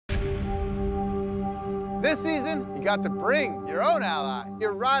This season, you got to bring your own ally,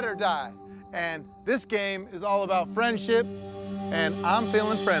 your ride or die. And this game is all about friendship, and I'm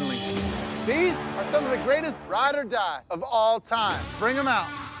feeling friendly. These are some of the greatest ride or die of all time. Bring them out.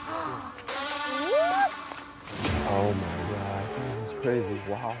 Oh my God, this is crazy,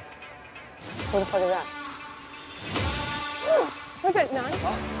 wow. What the fuck is that? What's that, none?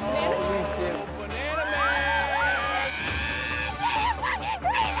 Banana? Banana Man!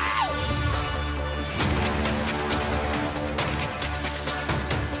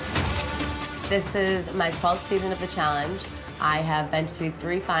 This is my 12th season of the challenge. I have been to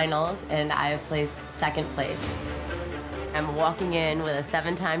 3 finals, and I have placed 2nd place. I'm walking in with a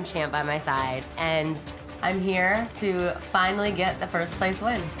 7-time champ by my side, and I'm here to finally get the 1st place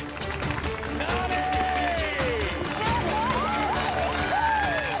win.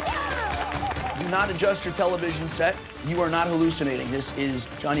 Do not adjust your television set. You are not hallucinating. This is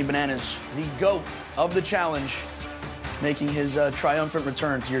Johnny Bananas, the GOAT of the challenge, making his triumphant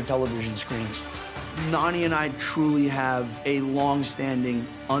return to your television screens. Nani and I truly have a long-standing,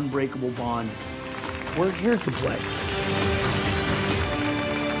 unbreakable bond. We're here to play.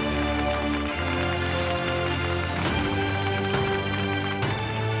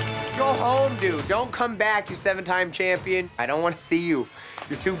 Go home, dude. Don't come back, you 7-time champion. I don't want to see you.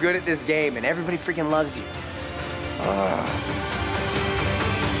 You're too good at this game, and everybody freaking loves you.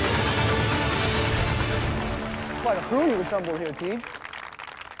 Quite a crew you assembled here, Teague.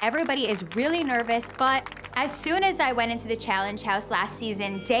 Everybody is really nervous, but as soon as I went into the challenge house last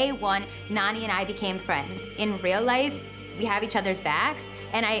season, day 1, Nani and I became friends. In real life, we have each other's backs,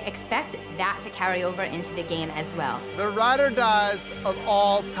 and I expect that to carry over into the game as well. The ride or dies of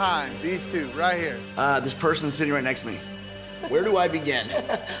all time, these two right here. This person sitting right next to me. Where do I begin?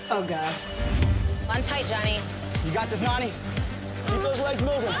 Oh, God. On tight, Johnny. You got this, Nani. Keep those legs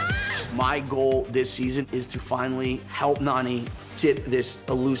moving. My goal this season is to finally help Nani get this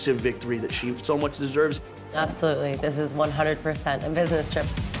elusive victory that she so much deserves. Absolutely. This is 100% a business trip.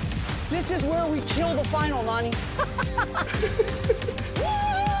 This is where we kill the final, Nani.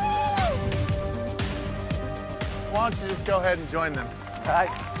 Why don't you just go ahead and join them? All right.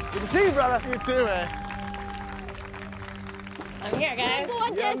 Good to see you, brother. You too, man. I'm here, guys.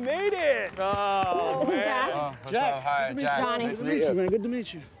 You made it! Oh, man. Oh, Jack. Hi, Jack. Johnny. Nice to meet you, man. Good to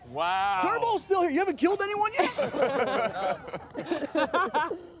meet you. Wow. Turbo's still here. You haven't killed anyone yet?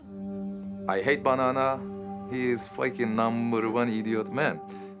 I hate Banana. He is fucking #1 idiot man.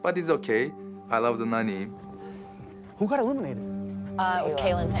 But it's okay. I love the Nani. Who got eliminated? It was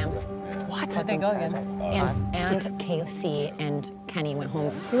Kayla and Sam. What? Who'd they go against? And Casey and Kenny went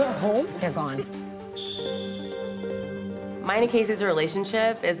home. They're home? They're gone. Mine and Casey's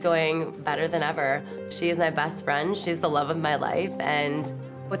relationship is going better than ever. She is my best friend. She's the love of my life. And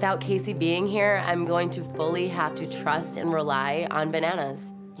without Casey being here, I'm going to fully have to trust and rely on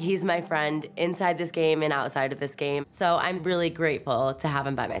Bananas. He's my friend inside this game and outside of this game. So I'm really grateful to have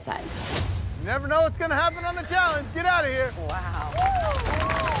him by my side. You never know what's gonna happen on the challenge. Get out of here. Wow.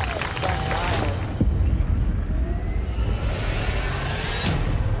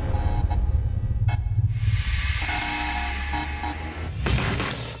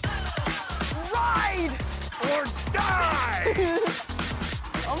 Ride or die!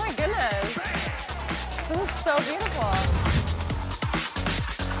 Oh my goodness. This is so beautiful.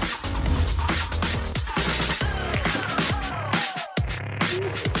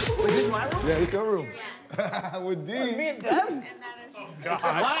 Is this my room? Yeah, it's your room. With D. Me and Dev? Oh, God.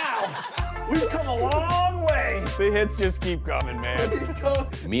 Wow. We've come a long way. The hits just keep coming, man.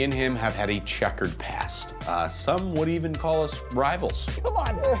 Me and him have had a checkered past. Some would even call us rivals. Come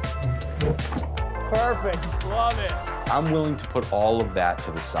on. Perfect. Love it. I'm willing to put all of that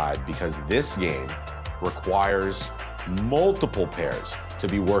to the side because this game requires multiple pairs to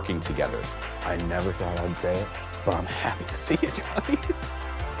be working together. I never thought I'd say it, but I'm happy to see it, Johnny.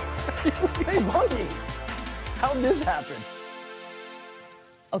 Hey, Monkey. How'd this happen?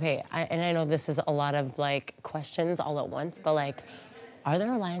 Okay, and I know this is a lot of like questions all at once, but like, are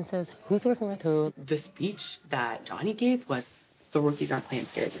there alliances? Who's working with who? The speech that Johnny gave was, the rookies aren't playing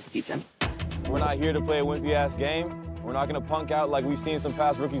scared this season. We're not here to play a wimpy-ass game. We're not gonna punk out like we've seen some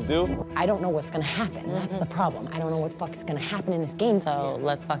past rookies do. I don't know what's gonna happen. That's the problem. I don't know what the fuck is gonna happen in this game. So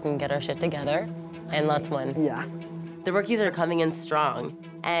let's fucking get our shit together and let's win. Yeah. The rookies are coming in strong,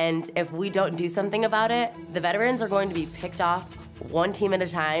 and if we don't do something about it, the veterans are going to be picked off one team at a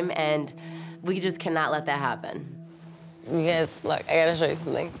time, and we just cannot let that happen. You guys, look, I gotta show you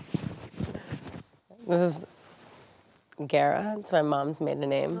something. This is Gara. It's my mom's maiden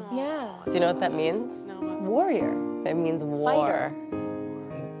name. Yeah. Do you know what that means? Warrior. It means war. Fighter.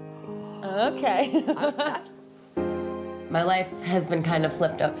 Okay. My life has been kind of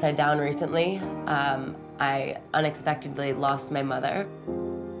flipped upside down recently. I unexpectedly lost my mother.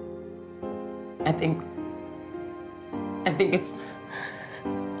 I think it's...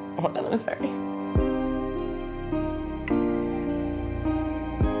 Hold on, I'm sorry.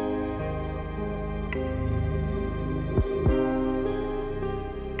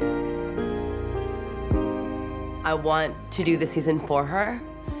 I want to do the season for her,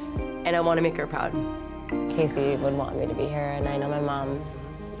 and I want to make her proud. Casey would want me to be here, and I know my mom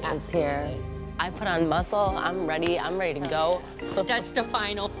is here. I put on muscle, I'm ready to go. That's the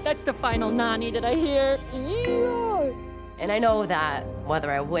final Nani that I hear. Yeah. And I know that whether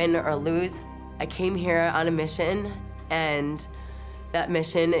I win or lose, I came here on a mission, and that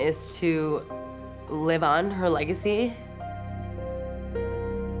mission is to live on her legacy.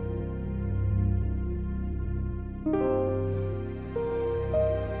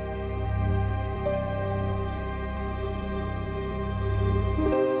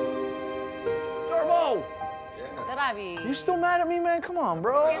 You still mad at me, man? Come on,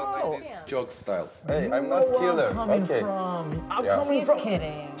 bro. Joke style. Hey, I'm not killer. I'm coming from. He's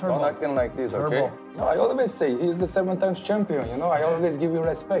kidding. Don't acting like this, okay? No, I always say he's the 7-time champion, you know? I always give you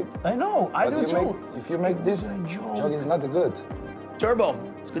respect. I know, I do too. If you make this joke, it's not good. Turbo,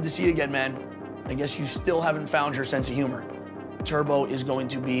 it's good to see you again, man. I guess you still haven't found your sense of humor. Turbo is going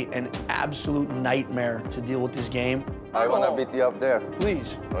to be an absolute nightmare to deal with this game. I want to beat you up there.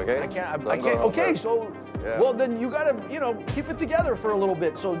 Please. Okay? I can't. Okay, so, well, then you gotta, keep it together for a little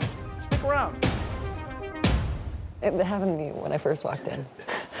bit, so stick around. It happened to me when I first walked in.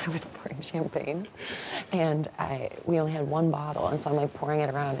 I was pouring champagne, and we only had one bottle, and so I'm like pouring it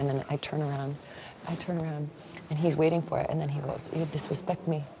around, and then I turn around, and he's waiting for it, and then he goes, "You disrespect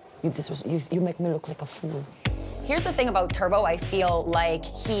me. You make me look like a fool." Here's the thing about Turbo. I feel like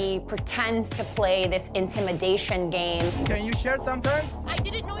he pretends to play this intimidation game. Can you share sometimes? I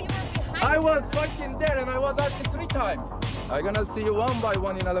didn't know you were behind. I was fucking there and I was asking 3 times. I'm gonna see you one by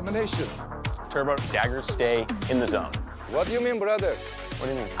one in elimination. Turbo, daggers stay in the zone. What do you mean, brother? What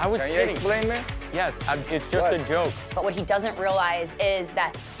do you mean? I was kidding. Can you explain me? Yes, it's just a joke. But what he doesn't realize is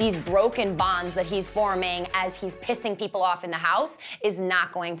that these broken bonds that he's forming as he's pissing people off in the house is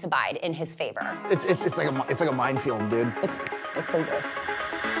not going to bide in his favor. It's like a minefield, dude. It's like this.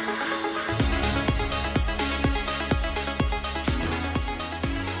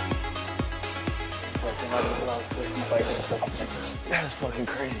 That is fucking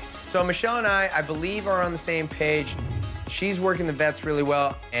crazy. So Michelle and I believe, are on the same page. She's working the vets really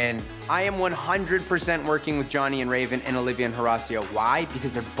well, and I am 100% working with Johnny and Raven and Olivia and Horacio. Why?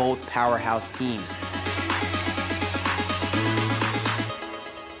 Because they're both powerhouse teams.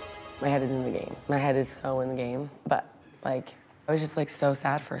 My head is in the game. My head is so in the game, but I was just so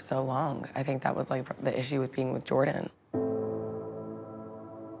sad for so long. I think that was the issue with being with Jordan.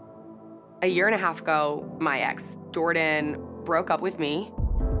 A year and a half ago, my ex, Jordan, broke up with me,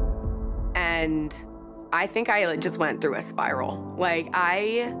 and I think I just went through a spiral.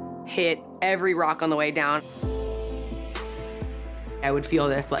 I hit every rock on the way down. I would feel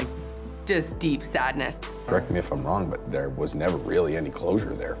this just deep sadness. Correct me if I'm wrong, but there was never really any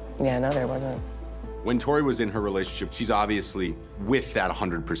closure there. Yeah, no, there wasn't. When Tori was in her relationship, she's obviously with that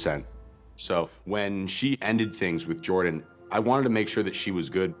 100%. So when she ended things with Jordan, I wanted to make sure that she was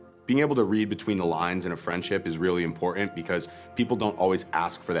good. Being able to read between the lines in a friendship is really important because people don't always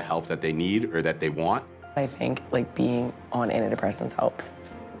ask for the help that they need or that they want. I think being on antidepressants helps.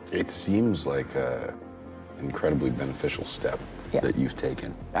 It seems like an incredibly beneficial step that you've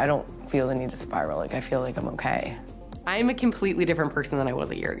taken. I don't feel the need to spiral. I feel like I'm okay. I'm a completely different person than I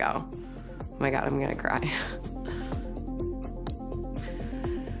was a year ago. Oh my God, I'm gonna cry.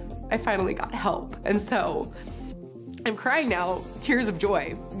 I finally got help, and so I'm crying now, tears of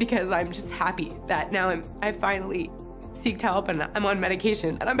joy, because I'm just happy that now I finally seeked help and I'm on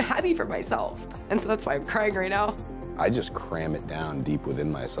medication and I'm happy for myself. And so that's why I'm crying right now. I just cram it down deep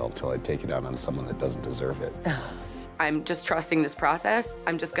within myself till I take it out on someone that doesn't deserve it. I'm just trusting this process.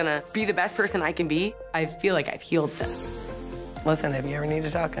 I'm just gonna be the best person I can be. I feel like I've healed this. Listen, if you ever need to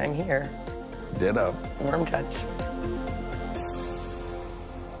talk, I'm here. Ditto. Warm touch.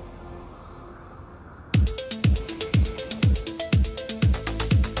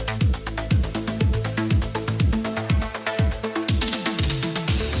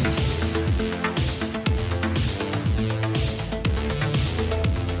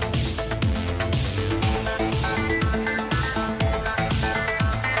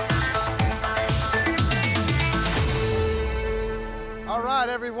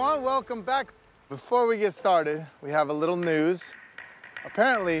 Everyone, welcome back. Before we get started, we have a little news.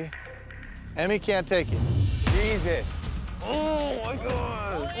 Apparently, Emmy can't take it. Jesus. Oh my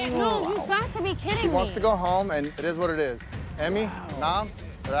God. No, you've got to be kidding me. She wants to go home, and it is what it is. Emmy, Nam,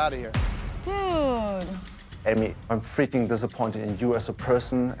 they're out of here. Dude. Emmy, I'm freaking disappointed in you as a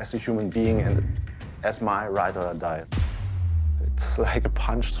person, as a human being, and as my ride or die. It's like a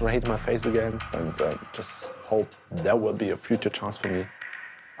punch straight in my face again, and just hope there will be a future chance for me.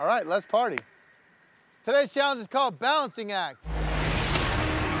 All right, let's party. Today's challenge is called Balancing Act.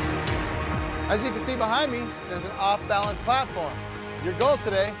 As you can see behind me, there's an off-balance platform. Your goal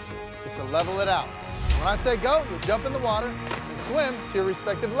today is to level it out. When I say go, you'll jump in the water and swim to your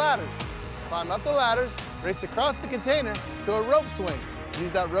respective ladders. Climb up the ladders, race across the container to a rope swing.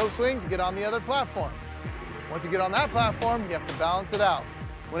 Use that rope swing to get on the other platform. Once you get on that platform, you have to balance it out.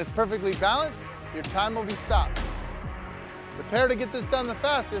 When it's perfectly balanced, your time will be stopped. The pair to get this done the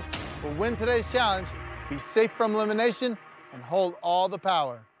fastest will win today's challenge, be safe from elimination, and hold all the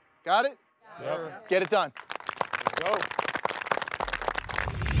power. Got it? Yep. Get it done. Let's go.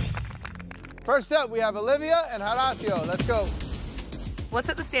 First up, we have Olivia and Horacio. Let's go. Let's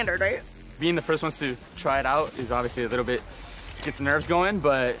set the standard, right? Being the first ones to try it out is obviously a little bit, gets the nerves going,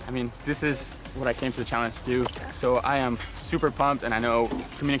 but I mean, this is what I came to the challenge to do. So I am super pumped, and I know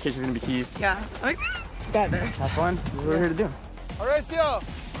communication is gonna be key. Yeah, I'm excited. Got this. Have fun, this is what we're here to do. Horacio,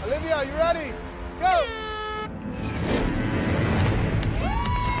 Olivia, you ready? Go!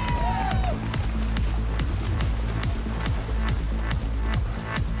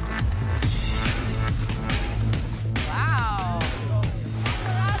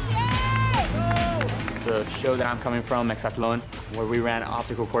 The show that I'm coming from, Hexathlon, where we ran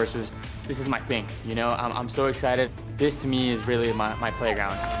obstacle courses, this is my thing, you know? I'm so excited. This, to me, is really my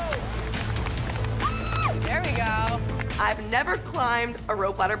playground. There we go. I've never climbed a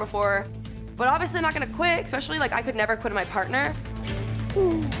rope ladder before, but obviously I'm not gonna quit, especially like I could never quit my partner.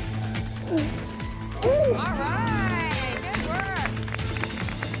 All right, good work.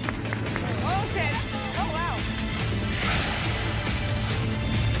 Oh, shit. Oh, wow.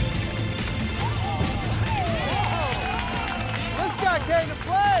 This guy came to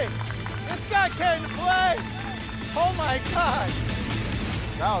play! This guy came to play! Oh my God!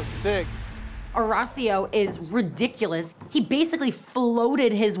 That was sick. Horacio is ridiculous. He basically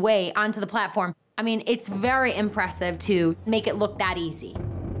floated his way onto the platform. I mean, it's very impressive to make it look that easy.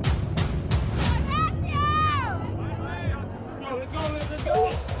 Let's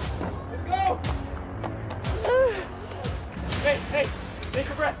go. Hey, take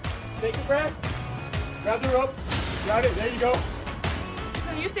a breath. Take a breath. Grab the rope. Got it, there you go.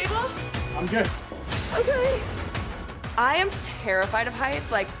 Are you stable? I'm good. Okay. I am terrified of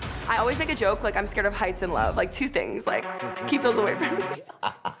heights. Like, I always make a joke, like I'm scared of heights and love. Like, two things, like, keep those away from me.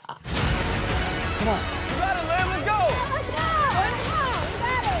 Come on. You got it, Lamb, let's go! Let's go! We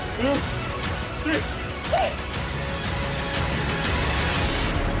got it! 2, 3.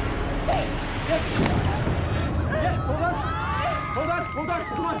 Yes, hold on,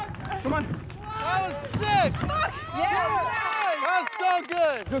 come on. That was sick! Yeah! That was so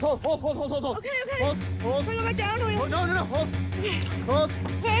good! Just hold. Okay. Hold. Can I go back down? No, hold. Okay. Hold.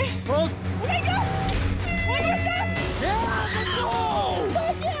 Okay. Hold. Okay, go! One more step! Yeah, let's go!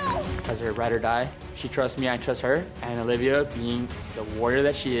 Thank you! As her ride or die, she trusts me, I trust her. And Olivia, being the warrior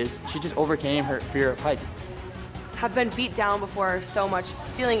that she is, she just overcame her fear of heights. Have been beat down before so much,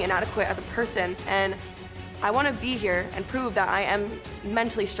 feeling inadequate as a person, and I want to be here and prove that I am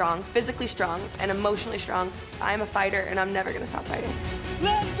mentally strong, physically strong, and emotionally strong. I am a fighter, and I'm never gonna stop fighting.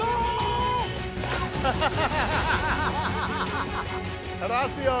 Let's go!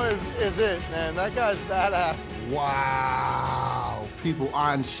 Horacio is it, man. That guy's badass. Wow. People,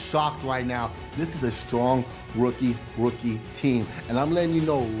 I'm shocked right now. This is a strong rookie team. And I'm letting you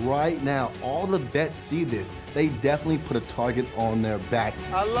know right now, all the vets see this. They definitely put a target on their back.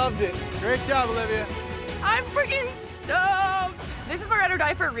 I loved it. Great job, Olivia. I'm freaking stoked! This is my ride or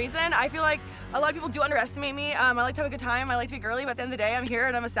die for a reason. I feel like a lot of people do underestimate me. I like to have a good time. I like to be girly, but at the end of the day, I'm here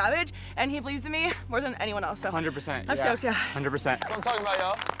and I'm a savage, and he believes in me more than anyone else. So 100%. I'm stoked, yeah. 100%. That's what I'm talking about,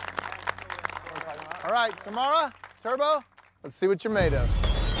 y'all. All right, Tamara, Turbo, let's see what you're made of.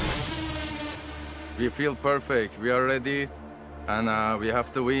 We feel perfect. We are ready, and we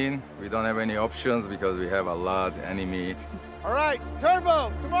have to win. We don't have any options because we have a lot of enemy. All right,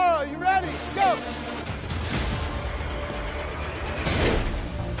 Turbo, Tamara, you ready? Go!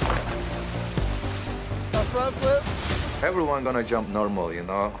 A front flip. Everyone gonna jump normal, you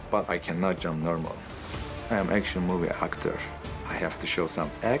know, but I cannot jump normal. I am action movie actor. I have to show some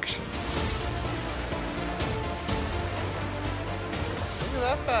action. Look at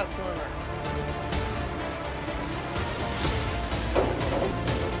that fast swimmer.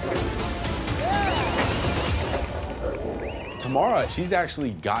 Tamara, she's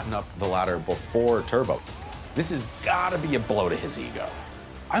actually gotten up the ladder before Turbo. This has got to be a blow to his ego.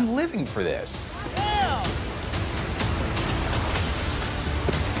 I'm living for this.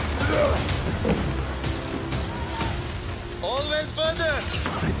 Always further.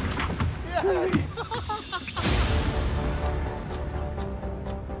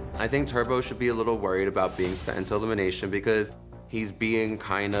 I think Turbo should be a little worried about being sent into elimination because he's being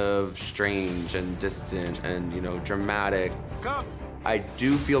kind of strange and distant and, you know, dramatic. Come. I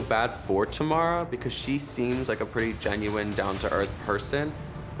do feel bad for Tamara because she seems like a pretty genuine, down-to-earth person,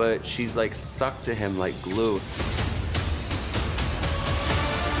 but she's like stuck to him like glue.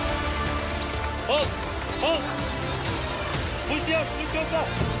 Hold! Hold! Push yourself!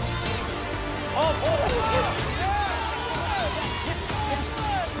 Hold!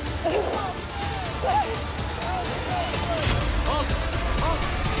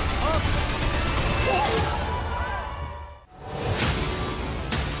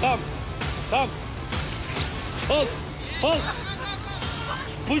 Come! Hold!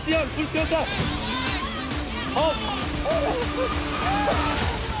 Push yourself! Hold!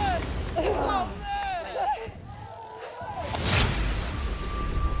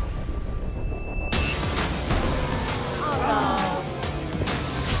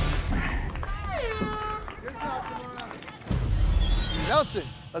 Nelson,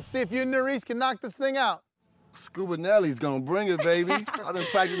 let's see if you and Nerys can knock this thing out. Scuba Nelly's gonna bring it, baby. I've been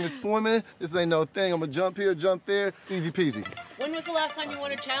practicing swimming. This ain't no thing. I'm gonna jump here, jump there, easy peasy. When was the last time you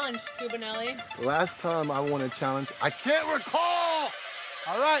won a challenge, Scuba Nelly? Last time I won a challenge, I can't recall.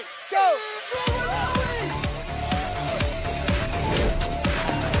 All right, go!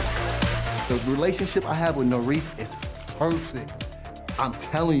 The relationship I have with Nerys is perfect. I'm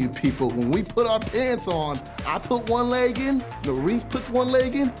telling you, people, when we put our pants on, I put one leg in, Nerys puts one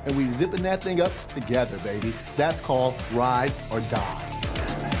leg in, and we zipping that thing up together, baby. That's called ride or die.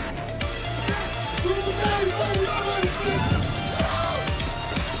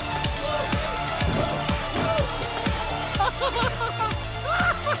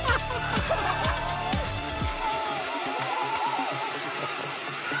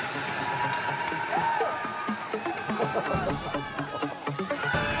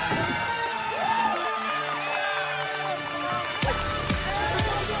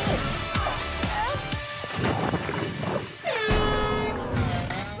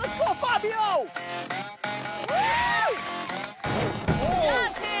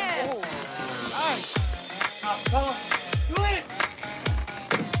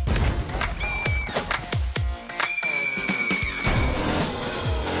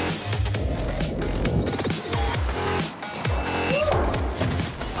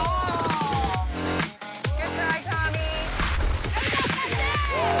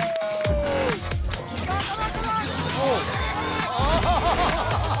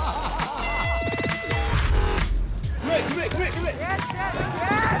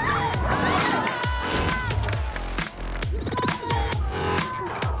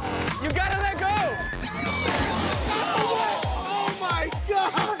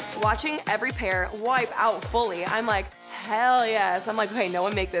 Watching every pair wipe out fully, I'm like, hell yes. I'm like, okay, no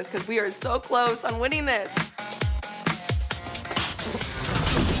one make this because we are so close on winning this.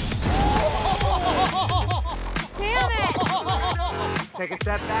 Damn it! Take a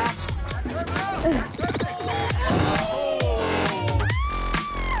step back.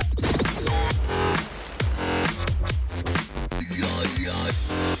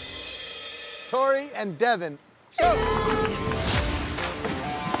 Tori and Devin, go!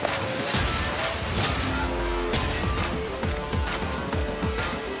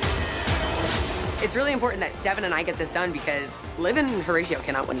 It's really important that Devin and I get this done because Liv and Horatio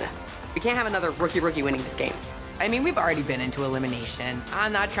cannot win this. We can't have another rookie winning this game. I mean, we've already been into elimination.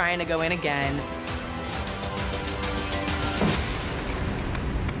 I'm not trying to go in again.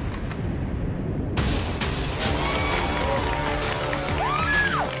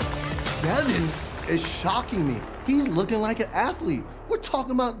 Devin is shocking me. He's looking like an athlete. We're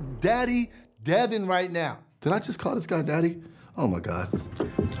talking about Daddy Devin right now. Did I just call this guy Daddy? Oh my God.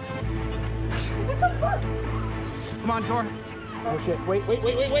 Come on, Tor. Oh shit, wait.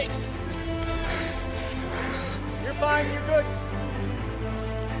 You're fine, you're good.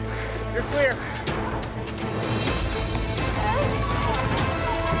 You're clear.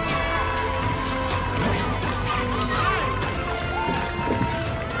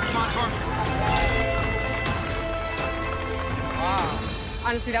 Come on, Tor. Wow.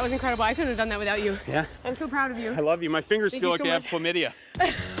 Honestly, that was incredible. I couldn't have done that without you. Yeah? I'm so proud of you. I love you. My fingers Thank feel you like so they have much. chlamydia.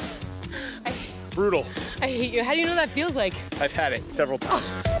 Brutal. I hate you. How do you know that feels like? I've had it several times.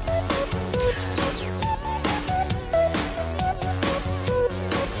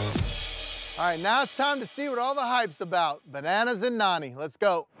 All right, now it's time to see what all the hype's about. Bananas and Nani, let's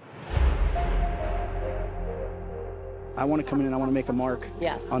go. I want to come in and I want to make a mark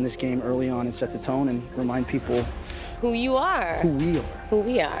on this game early on and set the tone and remind people Who you are. who we are. Who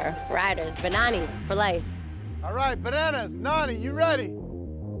we are. Riders, Banani for life. All right, Bananas, Nani, you ready?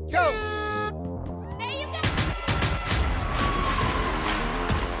 Go!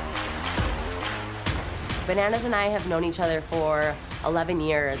 Bananas and I have known each other for 11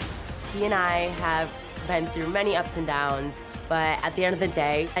 years. He and I have been through many ups and downs, but at the end of the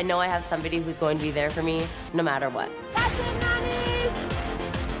day, I know I have somebody who's going to be there for me no matter what. That's it, Nani!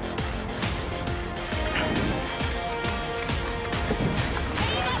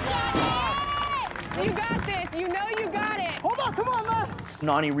 You got this. You know you got it. Hold on, come on, man.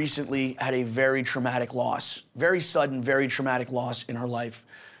 Nani recently had a very traumatic loss, very sudden, very traumatic loss in her life.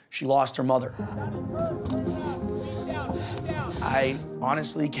 She lost her mother. I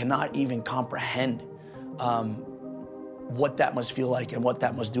honestly cannot even comprehend what that must feel like and what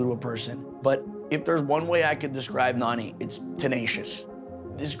that must do to a person. But if there's one way I could describe Nani, it's tenacious.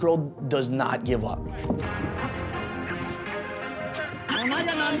 This girl does not give up. Oh my God,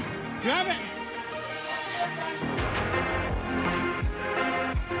 Nani. Grab it.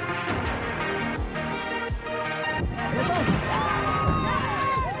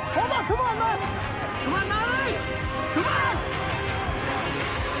 Hold on, come on, man. Come on, Nani. Come on.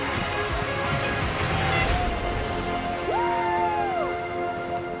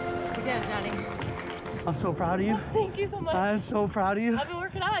 You did it, Johnny. I'm so proud of you. Thank you so much. I'm so proud of you. I've been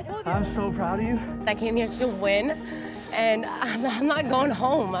working out, I told you. I'm so proud of you. I came here to win, and I'm not going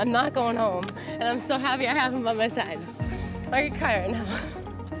home. I'm not going home. And I'm so happy I have him by my side. I could cry right now.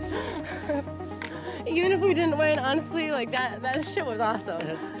 Even if we didn't win, honestly, like that shit was awesome.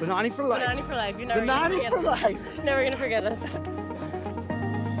 Banani for life. Banani for life. You're never gonna Banani forget for us. life. You're never gonna forget us.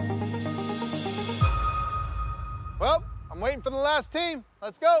 Well, I'm waiting for the last team.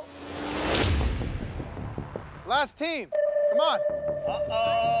 Let's go. Last team, come on.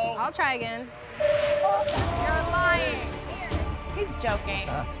 Uh-oh. I'll try again. You're lying. He's joking.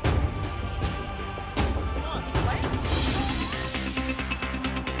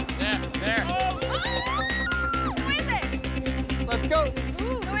 There. Oh. Who is it? Let's go.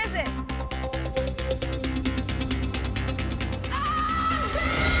 Who is it?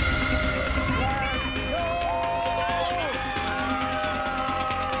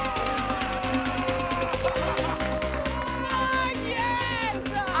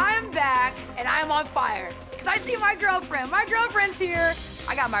 I'm back and I'm on fire. Cause I see my girlfriend. My girlfriend's here.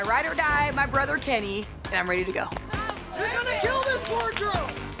 I got my ride or die, my brother Kenny, and I'm ready to go. You're gonna kill this poor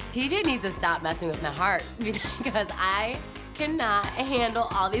girl. TJ needs to stop messing with my heart because I cannot handle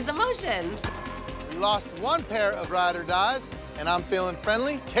all these emotions. We lost one pair of ride or dies, and I'm feeling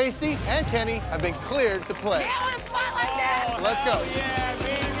friendly. Casey and Kenny have been cleared to play. Yeah, with a spot like that. So let's go. Yeah,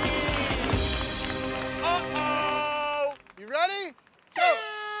 baby. Uh-oh. You ready? Go.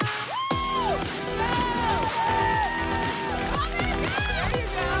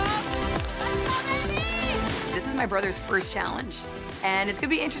 This is my brother's first challenge, and it's gonna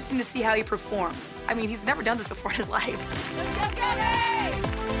be interesting to see how he performs. I mean, he's never done this before in his life.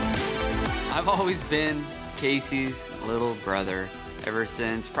 I've always been Casey's little brother ever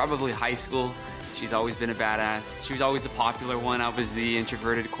since probably high school. She's always been a badass. She was always a popular one. I was the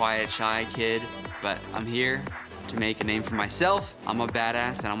introverted, quiet, shy kid, but I'm here to make a name for myself. I'm a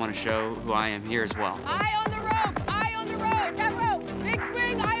badass, and I want to show who I am here as well. Eye on the rope. Eye on the rope. That rope. Big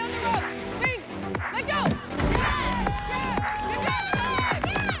swing. Eye on the rope. Swing. Let go.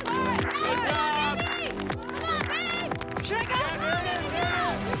 Should I go?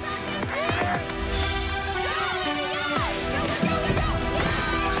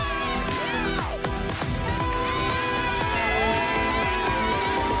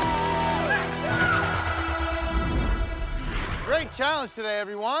 Great challenge today,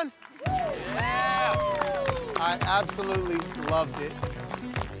 everyone. I absolutely loved it.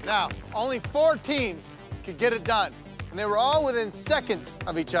 Now, only 4 teams could get it done, and they were all within seconds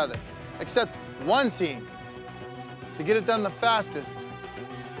of each other, except one team to get it done the fastest,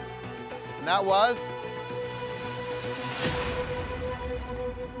 and that was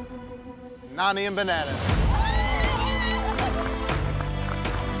Nani and Bananas.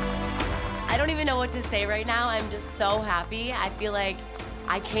 I don't even know what to say right now. I'm just so happy. I feel like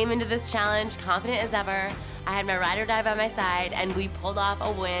I came into this challenge confident as ever. I had my ride or die by my side, and we pulled off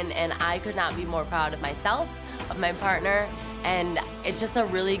a win, and I could not be more proud of myself, of my partner, and it's just a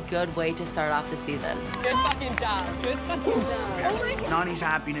really good way to start off the season. Good fucking job. Good fucking job. Nani's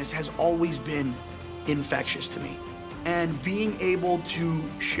happiness has always been infectious to me. and being able to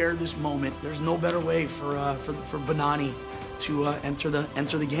share this moment. There's no better way for Banani to enter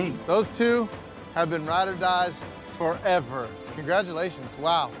the game. Those two have been ride or dies forever. Congratulations,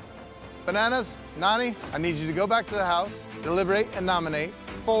 wow. Bananas, Nani, I need you to go back to the house, deliberate and nominate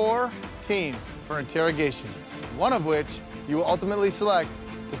 4 teams for interrogation, one of which you will ultimately select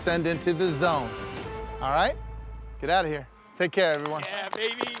to send into the zone. All right? Get out of here. Take care, everyone. Yeah,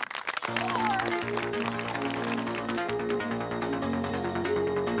 baby.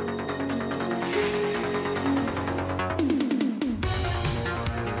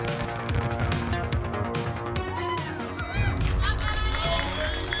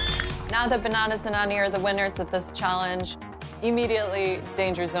 Now that Bananas and Nani are the winners of this challenge, immediately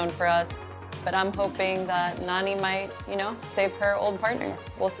danger zone for us. But I'm hoping that Nani might, you know, save her old partner.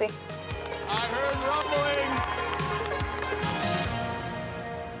 We'll see. I heard rumblings.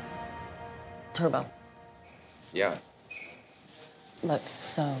 Turbo. Yeah. Look,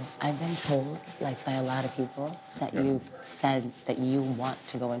 so I've been told, like, by a lot of people that you've said that you want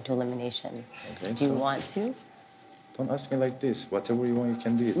to go into elimination. Okay, do you want to? Don't ask me like this. Whatever you want, you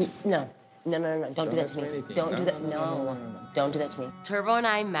can do it. No. Don't do that to me. Don't do that. No. Don't do that to me. Turbo and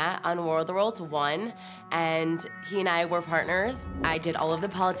I met on War of the Worlds 1, and he and I were partners. I did all of the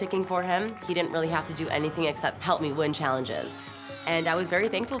politicking for him. He didn't really have to do anything except help me win challenges. And I was very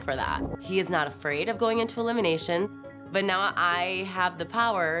thankful for that. He is not afraid of going into elimination, but now I have the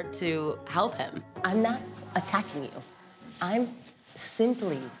power to help him. I'm not attacking you. I'm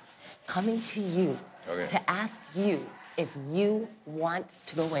simply coming to you to ask you if you want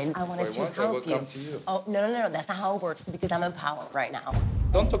to go in. I wanted to help you. Come to you. Oh, no. That's not how it works because I'm in power right now.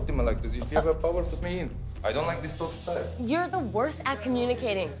 Don't talk to me like this. If you have a power, put me in. I don't like this talk style. You're the worst at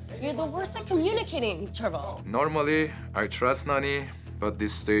communicating. You're the worst at communicating, Turbo. Normally, I trust Nani, but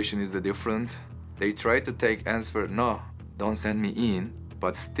this situation is the different. They try to take answer, no, don't send me in,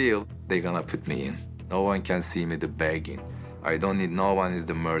 but still, they gonna put me in. No one can see me the begging. I don't need no one is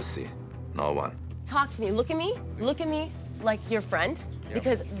the mercy. No one. Talk to me. Look at me like your friend.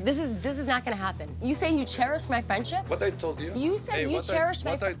 Because this is not gonna happen. You say you cherish my friendship? What I told you? You said you cherish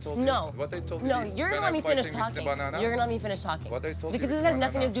my friendship. No. What I told you? No, you're gonna let me finish talking. You're gonna let me finish talking. What I told because you? this has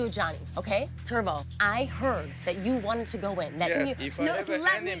nothing to do with Johnny, okay? Turbo, I heard that you wanted to go in. That yes, you, if I have an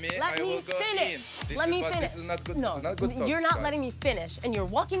enemy, let I me will go finish. in. Let me finish. This is not good. No, this is not good you're not letting me finish, and you're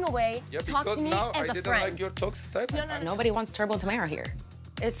walking away. Talk to me as a friend. Like your talk style. No. Nobody wants Turbo Tamara here.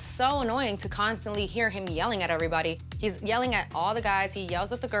 It's so annoying to constantly hear him yelling at everybody. He's yelling at all the guys, he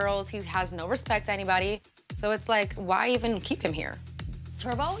yells at the girls, he has no respect to anybody. So it's like, why even keep him here?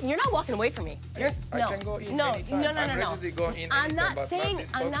 Turbo, you're not walking away from me. I can go in anytime. I'm not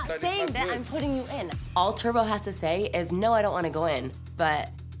saying that I'm putting you in. All Turbo has to say is, no, I don't want to go in.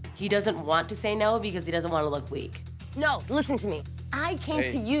 But he doesn't want to say no because he doesn't want to look weak. No, listen to me. I came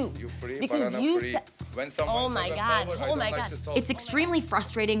to you because you said, oh my God. It's extremely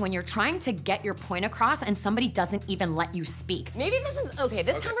frustrating when you're trying to get your point across and somebody doesn't even let you speak. Maybe this is, okay,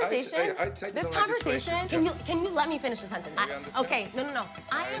 this conversation, can you let me finish the sentence? Okay, no.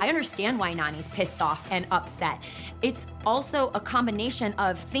 I understand why Nani's pissed off and upset. It's also a combination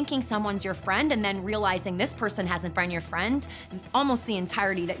of thinking someone's your friend and then realizing this person hasn't been your friend almost the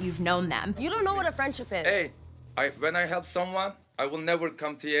entirety that you've known them. You don't know what a friendship is. Hey, when I help someone, I will never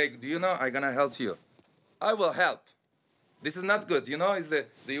come to you. Do you know I'm gonna help you? I will help. This is not good, you know?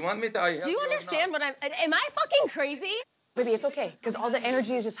 Do you want me to help you? Do you understand what am I fucking crazy? Baby, it's okay, because all the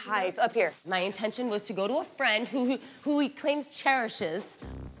energy is just high. It's up here. My intention was to go to a friend who he claims cherishes.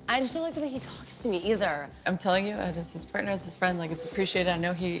 I just don't like the way he talks to me either. I'm telling you, as his partner, as his friend, like, it's appreciated. I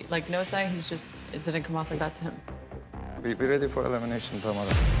know he, like, knows that. He's just, it didn't come off like that to him. Be ready for elimination,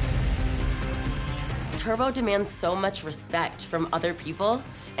 Pamela. Turbo demands so much respect from other people,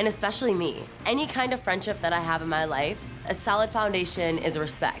 and especially me. Any kind of friendship that I have in my life, a solid foundation is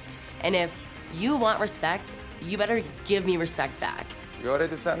respect. And if you want respect, you better give me respect back. You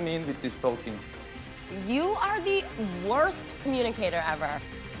already sent me in with this talking. You are the worst communicator ever.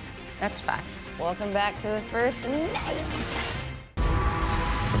 That's fact. Welcome back to the first night.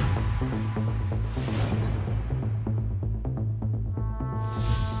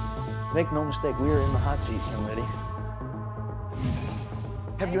 Make no mistake, we are in the hot seat, young lady.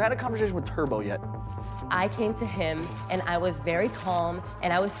 Have you had a conversation with Turbo yet? I came to him, and I was very calm,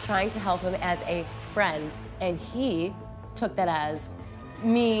 and I was trying to help him as a friend, and he took that as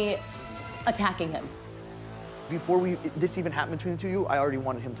me attacking him. Before this even happened between the two of you, I already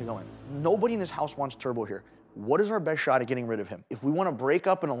wanted him to go in. Nobody in this house wants Turbo here. What is our best shot at getting rid of him? If we want to break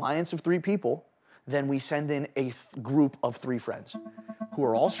up an alliance of 3 people, then we send in a group of 3 friends who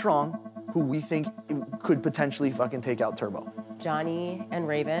are all strong, who we think could potentially fucking take out Turbo. Johnny and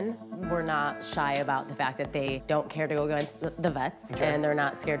Raven were not shy about the fact that they don't care to go against the vets, and they're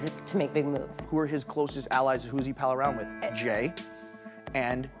not scared to make big moves. Who are his closest allies? Who's he pal around with? Jay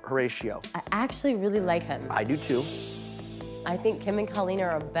and Horatio. I actually really like him. I do too. I think Kim and Colleen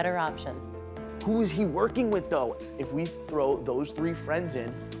are a better option. Who is he working with though? If we throw those 3 friends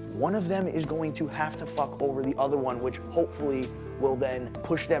in, one of them is going to have to fuck over the other one, which hopefully will then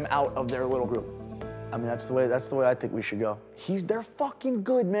push them out of their little group. I mean, that's the way I think we should go. They're fucking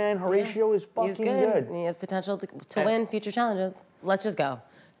good, man. Horatio is fucking He's good. good. He has potential to win future challenges. Let's just go.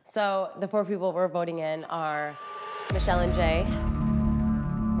 So the 4 people we're voting in are Michelle and Jay,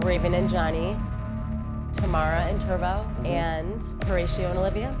 Raven and Johnny, Tamara and Turbo, and Horatio and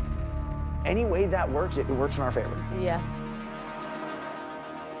Olivia. Any way that works, it works in our favor. Yeah.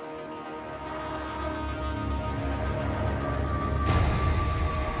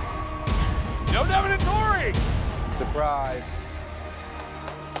 No Devin and Tori! Surprise.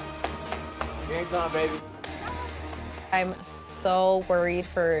 Game time, baby. I'm so worried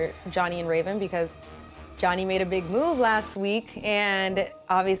for Johnny and Raven because Johnny made a big move last week, and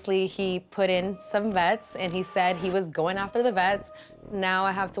obviously he put in some vets, and he said he was going after the vets. Now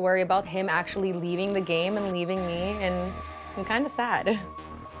I have to worry about him actually leaving the game and leaving me, and I'm kind of sad.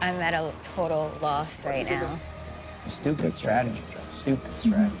 I'm at a total loss right now. Stupid strategy, Joe. Stupid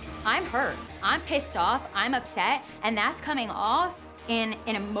strategy. I'm hurt. I'm pissed off. I'm upset. And that's coming off in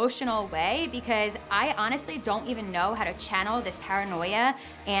an emotional way because I honestly don't even know how to channel this paranoia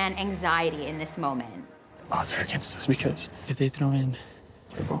and anxiety in this moment. Odds are against us because if they throw in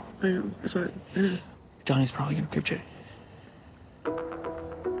Turbo, I know, that's right. Johnny's probably gonna group Jay.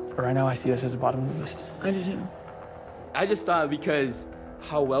 But right now, I see us as the bottom of the list. I do too. I just thought because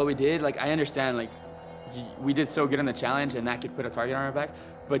how well we did, like I understand, like we did so good in the challenge and that could put a target on our back.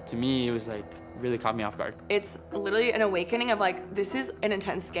 But to me, it was like really caught me off guard. It's literally an awakening of like, this is an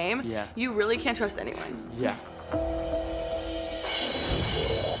intense game. Yeah. You really can't trust anyone. Yeah.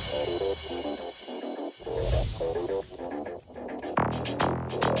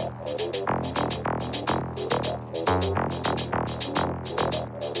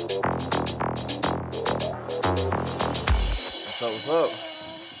 What's up?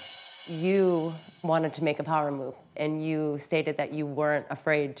 You wanted to make a power move, and you stated that you weren't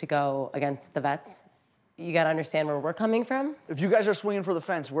afraid to go against the vets. You gotta understand where we're coming from. If you guys are swinging for the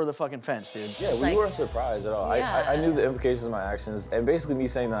fence, we're the fucking fence, dude. Yeah, we weren't surprised at all. Yeah. I knew the implications of my actions, and basically me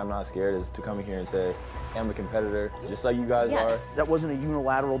saying that I'm not scared is to come in here and say, hey, I'm a competitor, just like you guys are. That wasn't a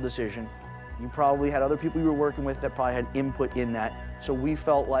unilateral decision. You probably had other people you were working with that probably had input in that. So we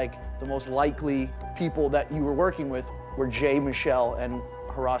felt like the most likely people that you were working with were Jay, Michelle, and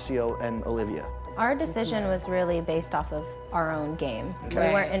Horacio and Olivia. Our decision was really based off of our own game. Okay.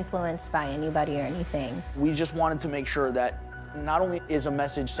 We weren't influenced by anybody or anything. We just wanted to make sure that not only is a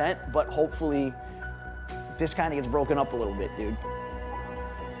message sent, but hopefully this kind of gets broken up a little bit, dude.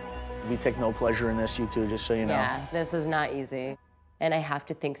 We take no pleasure in this, you two, just so you know. Yeah, this is not easy. And I have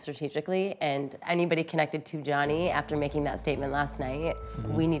to think strategically, and anybody connected to Johnny after making that statement last night,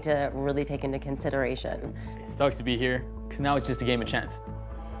 we need to really take into consideration. It sucks to be here, because now it's just a game of chance.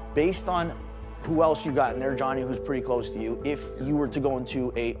 Based on who else you got in there, Johnny, who's pretty close to you, if you were to go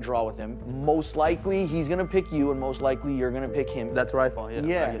into a draw with him, most likely he's gonna pick you, and most likely you're gonna pick him. That's where I fall,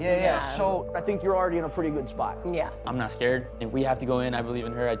 yeah. Yeah. So I think you're already in a pretty good spot. Yeah. I'm not scared. If we have to go in, I believe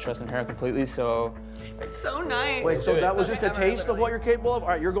in her, I trust in her completely, so. It's so nice. Wait, so that was just a taste of what you're capable of? All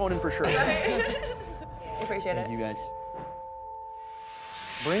right, you're going in for sure. Appreciate it. Thank you guys.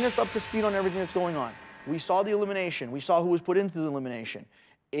 Bring us up to speed on everything that's going on. We saw the elimination. We saw who was put into the elimination.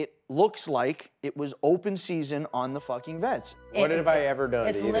 It looks like it was open season on the fucking vets. What have I ever done?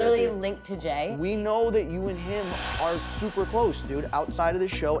 It's literally linked to Jay. We know that you and him are super close, dude, outside of this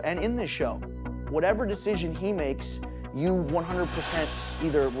show and in this show. Whatever decision he makes, you 100%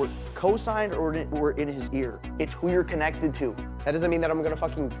 either were co-signed or were in his ear. It's who you're connected to. That doesn't mean that I'm gonna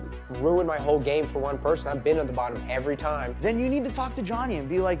fucking ruin my whole game for one person. I've been at the bottom every time. Then you need to talk to Johnny and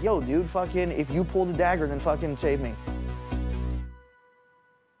be like, yo, dude, fucking, if you pull the dagger, then fucking save me.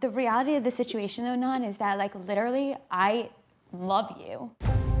 The reality of the situation, though, Nan, is that, like, literally, I love you.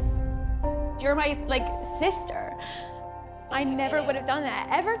 You're my, like, sister. I never would have done that,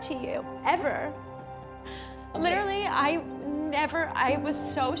 ever to you, ever. Literally, I was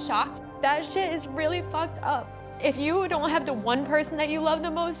so shocked. That shit is really fucked up. If you don't have the one person that you love the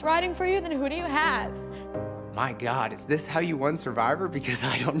most riding for you, then who do you have? my God, is this how you won Survivor? Because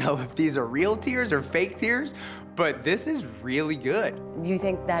I don't know if these are real tears or fake tears, but this is really good. Do you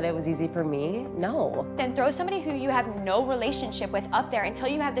think that it was easy for me? No. Then throw somebody who you have no relationship with up there until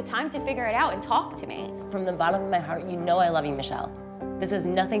you have the time to figure it out and talk to me. From the bottom of my heart, you know I love you, Michelle. This is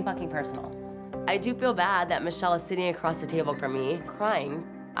nothing fucking personal. I do feel bad that Michelle is sitting across the table from me, crying.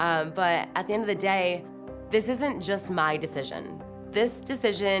 But at the end of the day, this isn't just my decision. This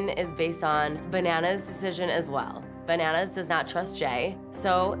decision is based on Banana's decision as well. Bananas does not trust Jay.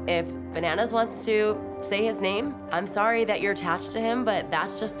 So if Bananas wants to say his name, I'm sorry that you're attached to him, but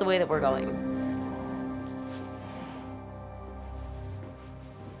that's just the way that we're going.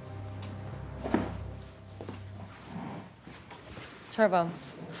 Turbo,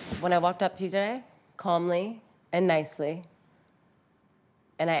 when I walked up to you today, calmly and nicely,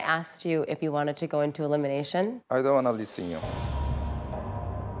 and I asked you if you wanted to go into elimination. I don't want to listen you.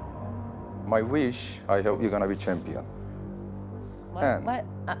 My wish, I hope you're gonna be champion. What?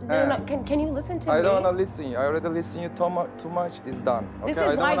 No. Can you listen to me? I don't want to listen you. I already listen you too much. It's done. Okay? This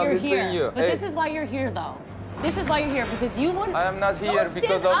is why you're here. You. But this is why you're here, though. This is why you're here, because you wouldn't. I am not here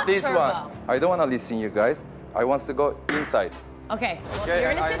because of this Turbo. one. I don't want to listen you guys. I want to go inside. Okay, well, Okay,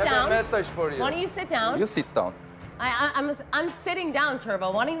 you're gonna sit down. I have a message for you. Why don't you sit down? You sit down. I'm sitting down,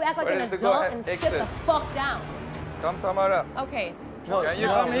 Turbo. Why don't you act like Where an is the go adult ahead? and sit Exit. the fuck down? Come, Tamara. Okay. No, can you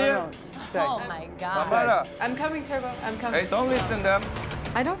come here? Stay. Oh my God. Tamara. I'm coming, Turbo. I'm coming. Hey, don't listen them.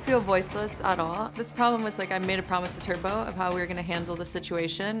 I don't feel voiceless at all. The problem was, like, I made a promise to Turbo of how we were gonna handle the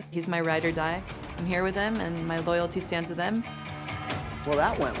situation. He's my ride or die. I'm here with him, and my loyalty stands with him. Well,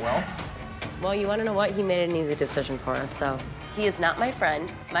 that went well. Well, you wanna know what? He made an easy decision for us, so. He is not my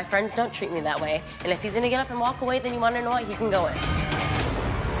friend. My friends don't treat me that way. And if he's gonna get up and walk away, then you wanna know what? He can go in.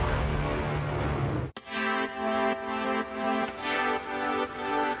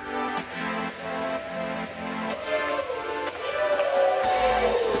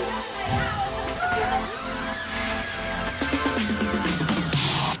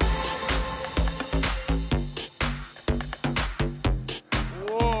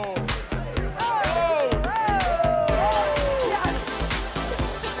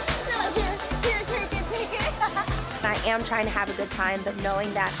 I am trying to have a good time, but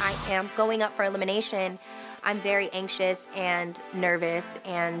knowing that I am going up for elimination, I'm very anxious and nervous,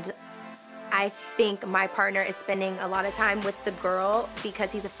 and I think my partner is spending a lot of time with the girl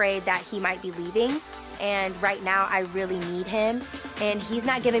because he's afraid that he might be leaving. And right now, I really need him, and he's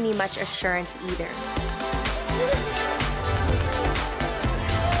not giving me much assurance either.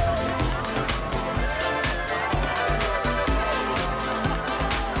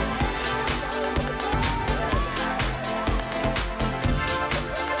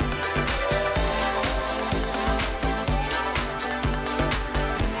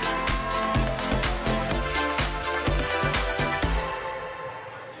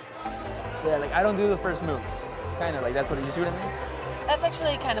 Yeah, like I don't do the first move. Kind of like that's what you see what I mean? That's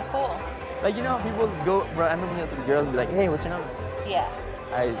actually kind of cool. Like, you know, people go randomly up to the girls and be like, hey, what's your number? Yeah.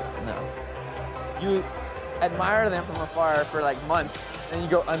 No. You admire them from afar for like months, and you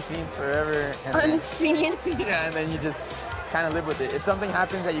go unseen forever. And Unseen? Yeah, and then you just kind of live with it. If something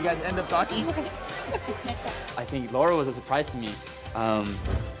happens that you guys end up talking, I think Laura was a surprise to me.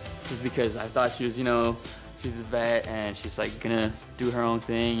 Just because I thought she was, you know, she's a vet and she's like gonna do her own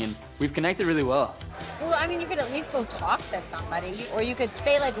thing, and we've connected really well. Well, I mean, you could at least go talk to somebody, or you could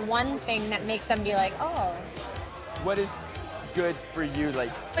say like one thing that makes them be like, oh. What is good for you,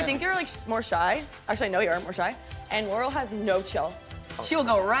 like? I think you're like more shy. Actually, I know you are more shy. And Laurel has no chill. She will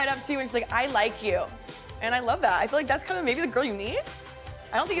go right up to you and she's like, I like you. And I love that. I feel like that's kind of maybe the girl you need.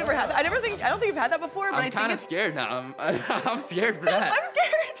 I don't think you've ever had that. I don't think you've had that before, but I think I'm kind of scared now. I'm scared for that. I'm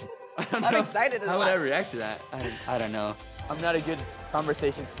scared. I'm excited as How well. would I react to that? I don't know. I'm not a good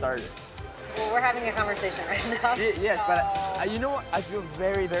conversation starter. Well, we're having a conversation right now. Yes, but you know what? I feel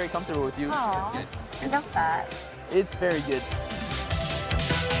very, very comfortable with you. Aww, It's good. I love that. It's very good.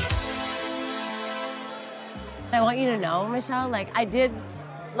 I want you to know, Michelle, like I did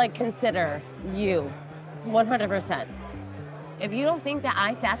like consider you 100%. If you don't think that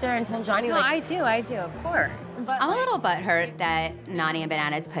I sat there and told Johnny, No, like, I do, of course. I'm a little butthurt that Nani and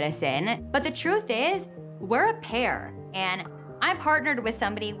Bananas put us in, but the truth is, we're a pair, and I'm partnered with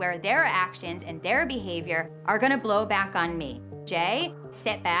somebody where their actions and their behavior are gonna blow back on me. Jay,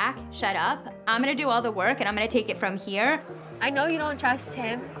 sit back, shut up. I'm gonna do all the work, and I'm gonna take it from here. I know you don't trust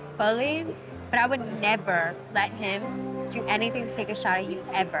him fully, but I would never let him do anything to take a shot at you,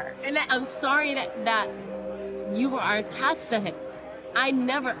 ever. and I'm sorry that you are attached to him. I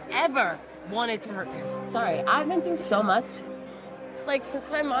never, ever wanted to hurt you. Sorry, I've been through so much. Like, since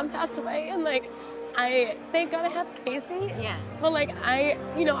my mom passed away, and like, I thank God I have Casey. Yeah. But like I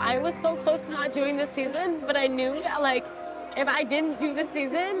was so close to not doing this season, but I knew that like if I didn't do this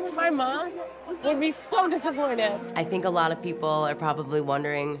season, my mom would be so disappointed. I think a lot of people are probably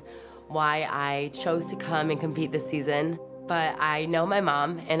wondering why I chose to come and compete this season, but I know my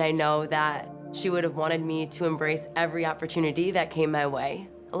mom, and I know that she would have wanted me to embrace every opportunity that came my way.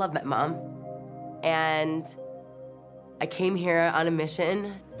 I love my mom. And I came here on a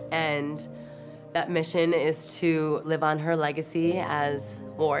mission, and that mission is to live on her legacy as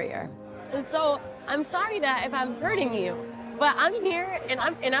warrior. And so I'm sorry that if I'm hurting you, but I'm here and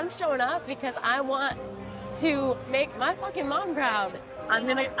I'm showing up because I want to make my fucking mom proud. I'm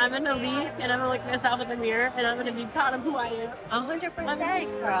gonna leave and I'm gonna look myself in the mirror and I'm gonna be proud of who I am.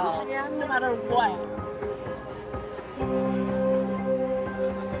 100%, girl. Yeah, no matter what.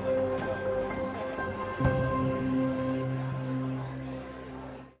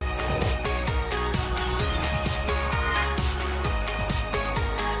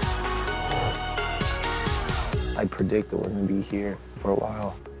 I predict that we're gonna be here for a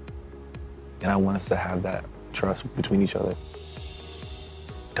while. And I want us to have that trust between each other.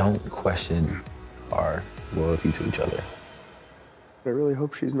 Don't question our loyalty to each other. I really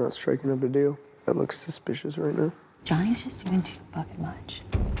hope she's not striking up a deal. That looks suspicious right now. Johnny's just doing too fucking much.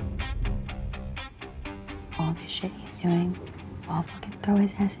 All this shit he's doing, I'll fucking throw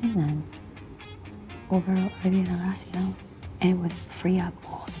his ass in then. Over Olivia and Horacio. And it would free up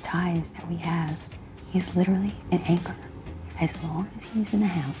all the ties that we have. He's literally an anchor. As long as he's in the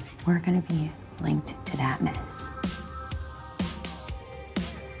house, we're gonna be linked to that mess.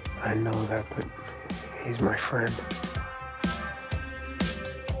 I know that, but he's my friend.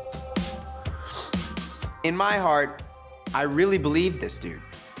 In my heart, I really believe this dude.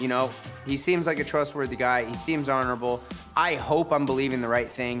 You know, he seems like a trustworthy guy. He seems honorable. I hope I'm believing the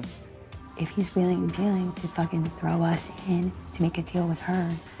right thing. If he's wheeling and dealing to fucking throw us in to make a deal with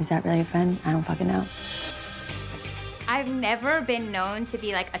her, is that really a friend? I don't fucking know. I've never been known to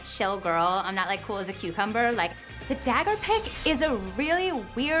be like a chill girl. I'm not like cool as a cucumber. Like, the dagger pick is a really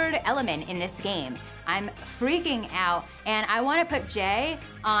weird element in this game. I'm freaking out, and I want to put Jay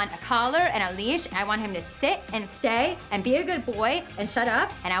on a collar and a leash. I want him to sit and stay and be a good boy and shut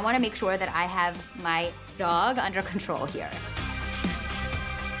up, and I want to make sure that I have my dog under control here.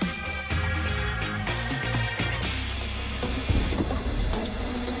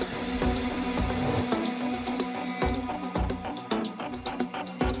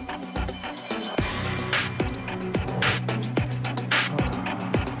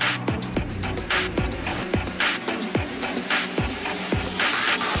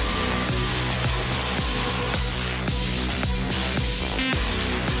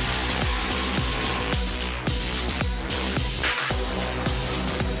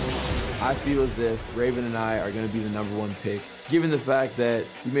 I feel as if Raven and I are going to be the #1 pick, given the fact that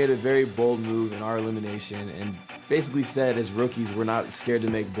we made a very bold move in our elimination and basically said as rookies we're not scared to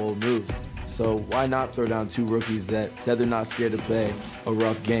make bold moves. So why not throw down 2 rookies that said they're not scared to play a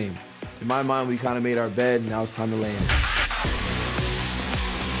rough game? In my mind, we kind of made our bed, and now it's time to lay in it.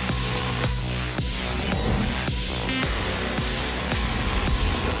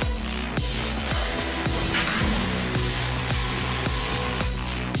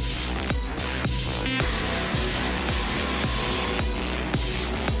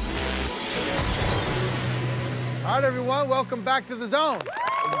 All right, everyone, welcome back to the zone.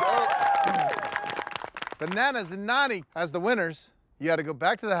 Bananas and Nani as the winners. You got to go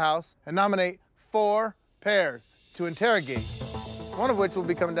back to the house and nominate 4 pairs to interrogate, one of which will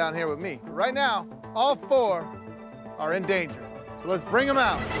be coming down here with me. Right now, all 4 are in danger. So let's bring them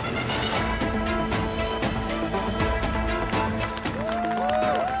out.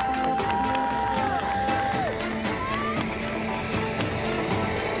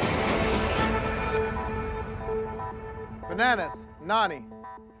 Bananas, Nani,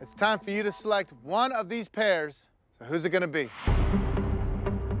 it's time for you to select one of these pairs. So who's it gonna be?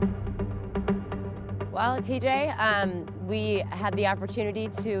 Well, TJ, we had the opportunity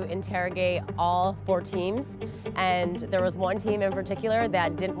to interrogate all 4 teams, and there was one team in particular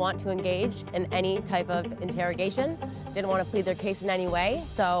that didn't want to engage in any type of interrogation, didn't want to plead their case in any way,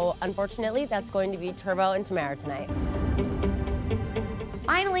 so unfortunately, that's going to be Turbo and Tamara tonight.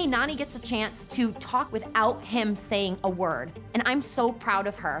 Finally, Nani gets a chance to talk without him saying a word. And I'm so proud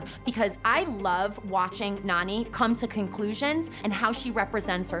of her because I love watching Nani come to conclusions and how she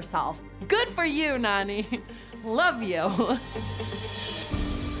represents herself. Good for you, Nani. Love you.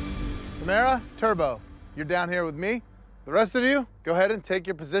 Tamara, Turbo, you're down here with me. The rest of you, go ahead and take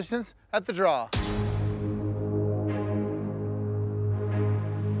your positions at the draw.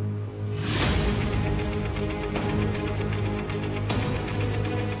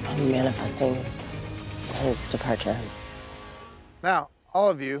 manifesting his departure. Now, all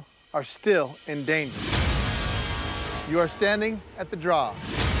of you are still in danger. You are standing at the draw.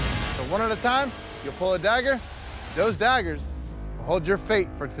 So one at a time, you'll pull a dagger. Those daggers will hold your fate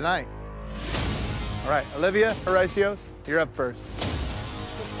for tonight. All right, Olivia, Horacio, you're up first.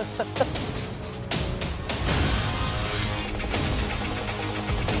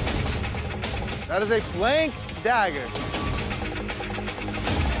 That is a blank dagger.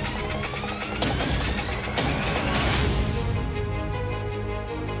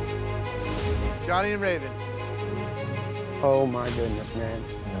 Johnny and Raven. Oh my goodness, man.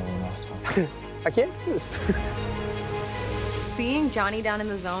 I can't do this. Seeing Johnny down in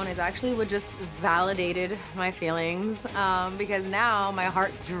the zone is actually what just validated my feelings because now my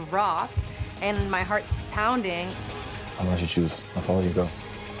heart dropped and my heart's pounding. I'll let you choose. I'll follow you, go.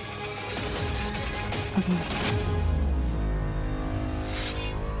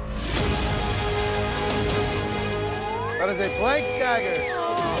 That is a blank dagger.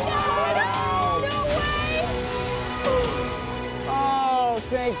 Oh,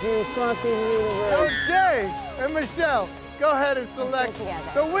 thank you, fucking universe. So Jay and Michelle, go ahead and select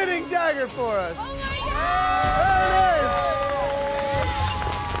the winning dagger for us. Oh my God!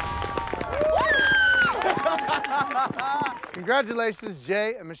 There it is! Congratulations,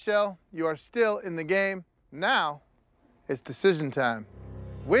 Jay and Michelle. You are still in the game. Now, it's decision time.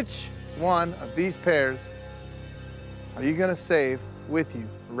 Which one of these pairs are you gonna save with you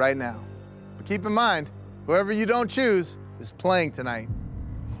right now? But keep in mind, whoever you don't choose is playing tonight.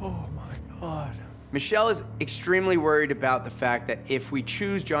 Oh my God. Michelle is extremely worried about the fact that if we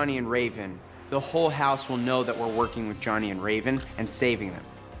choose Johnny and Raven, the whole house will know that we're working with Johnny and Raven and saving them.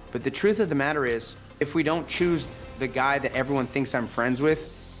 But the truth of the matter is, if we don't choose the guy that everyone thinks I'm friends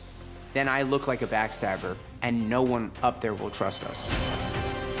with, then I look like a backstabber and no one up there will trust us.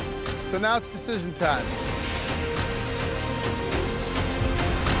 So now it's decision time.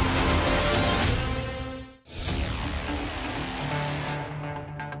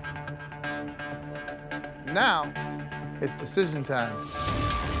 Now, it's decision time.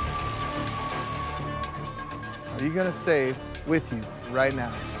 Are you gonna save with you right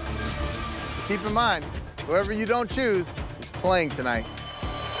now? But keep in mind, whoever you don't choose is playing tonight.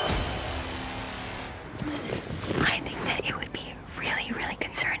 Listen, I think that it would be really, really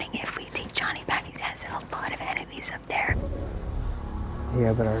concerning if we take Johnny back. He has a lot of enemies up there.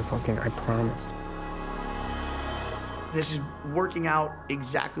 Yeah, but I promised. This is working out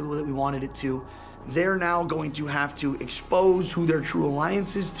exactly the way that we wanted it to. They're now going to have to expose who their true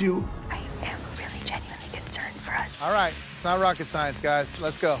alliance is to. I am really genuinely concerned for us. All right, it's not rocket science, guys.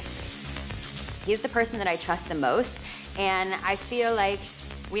 Let's go. He's the person that I trust the most, and I feel like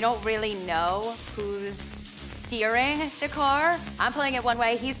we don't really know who's steering the car. I'm pulling it one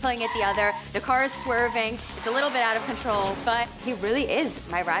way, he's pulling it the other. The car is swerving. It's a little bit out of control, but he really is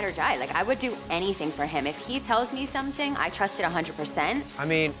my ride or die. Like, I would do anything for him. If he tells me something, I trust it 100%. I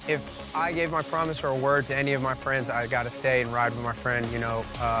mean, if I gave my promise or a word to any of my friends, I gotta stay and ride with my friend, you know.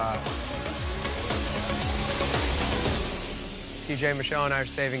 TJ, Michelle, and I are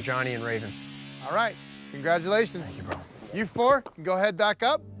saving Johnny and Raven. All right, congratulations. Thank you, bro. You four can go ahead back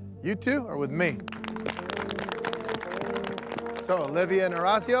up. You two are with me. So, Olivia and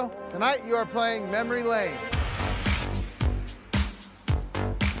Horacio, tonight you are playing Memory Lane.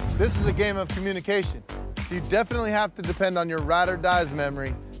 This is a game of communication. You definitely have to depend on your ride or die's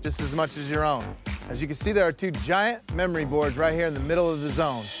memory just as much as your own. As you can see, there are two giant memory boards right here in the middle of the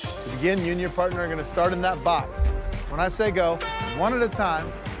zone. To begin, you and your partner are gonna start in that box. When I say go, one at a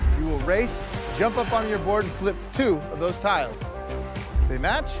time, you will race, jump up on your board and flip 2 of those tiles. If they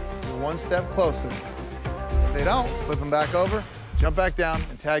match, you're one step closer. If they don't, flip them back over, jump back down,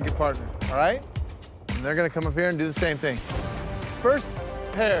 and tag your partner, all right? And they're gonna come up here and do the same thing. First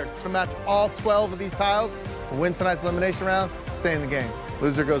pair to match all 12 of these tiles will win tonight's elimination round, stay in the game.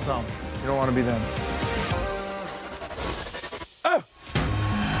 Loser goes home. You don't wanna be them. Oh!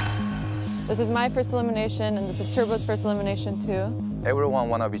 This is my first elimination, and this is Turbo's first elimination too. Everyone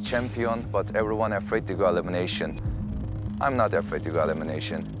wanna be champion, but everyone afraid to go elimination. I'm not afraid to go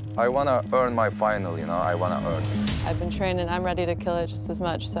elimination. I wanna earn my final, you know, I wanna earn. I've been training, I'm ready to kill it just as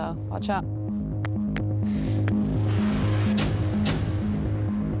much, so watch out.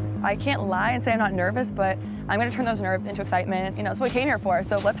 I can't lie and say I'm not nervous, but I'm gonna turn those nerves into excitement. You know, that's what we came here for,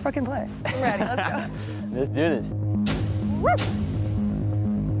 so let's fucking play. I'm ready, let's go. Let's do this. Woo!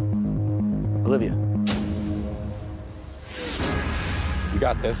 Olivia. You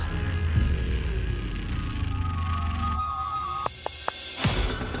got this.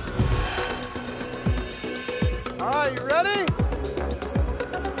 All right, you ready?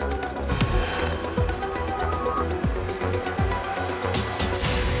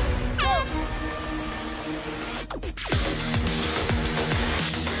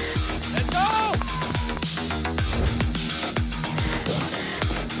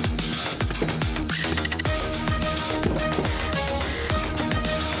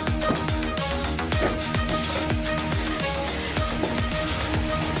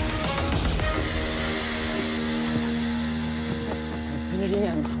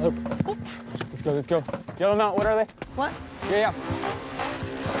 Let's go, let's go. Yellow Mount, what are they? What? Yeah.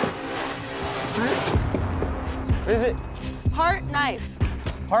 What is it? Heart knife.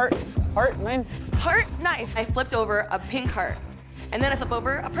 Heart, man? Heart knife. I flipped over a pink heart, and then I flip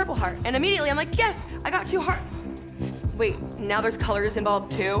over a purple heart, and immediately I'm like, yes, I got 2 hearts. Wait, now there's colors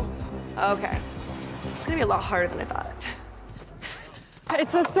involved too? Okay. It's gonna be a lot harder than I thought.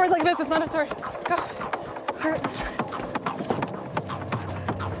 It's a sword like this, it's not a sword. Go. Heart.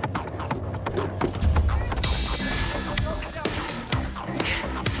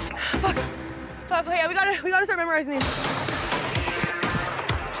 Fuck, okay, we gotta start memorizing these.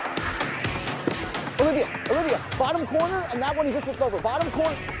 Olivia, bottom corner, and that one you just flipped over. Bottom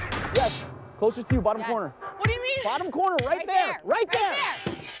corner. Yes, closest to you, bottom corner. What do you mean? Bottom corner, right there. Right there.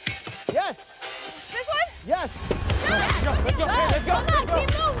 Yes. This one? Yes. Let's go. Come on,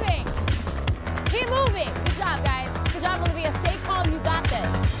 keep moving. Keep moving. Good job, guys. Good job, Olivia. Stay calm. You got this.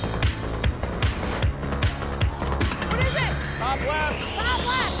 What is it? Top left. Top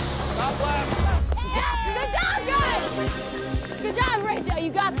left. Top left. Yes. Good job, guys. Good job, Rachel.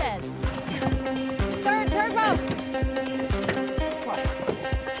 You got this. Turbo.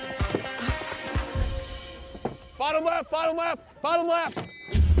 Bottom left, bottom left, bottom left.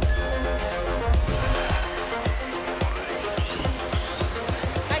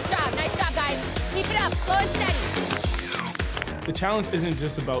 Nice job, guys. Keep it up, slow and steady. The challenge isn't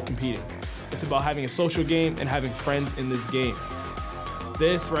just about competing. It's about having a social game and having friends in this game.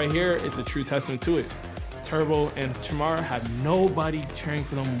 This right here is a true testament to it. Turbo and Tamara have nobody cheering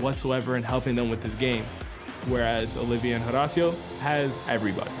for them whatsoever and helping them with this game, whereas Olivia and Horacio has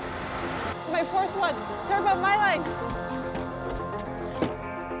everybody. My 4th one. Turbo, my line.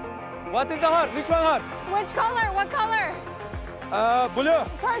 What is the heart? Which one heart? Which color? What color? Blue.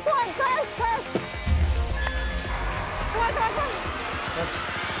 First one, first. Come on.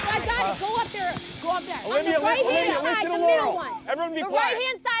 I got it. Go up there. Olivia, on the right-hand side, listen the to middle Laurel. one. Everyone be the quiet.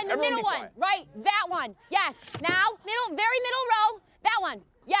 right-hand side, the Everyone middle be one. quiet. Right, that one. Yes. Now, very middle row. That one.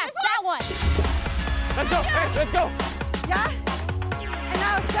 Yes, that one. Let's go. Hey, let's go. Yeah? And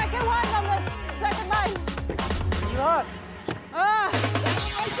now second one on the second line. Not.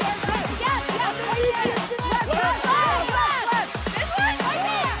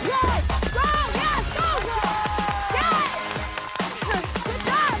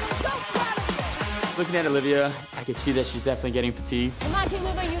 Looking at Olivia, I can see that she's definitely getting fatigued. Come on, keep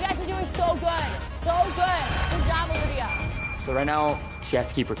moving. You guys are doing so good. So good. Good job, Olivia. So right now, she has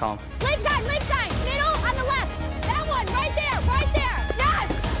to keep her calm. Leg time. Middle on the left. That one, right there. Yes!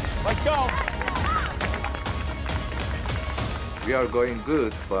 Let's go. We are going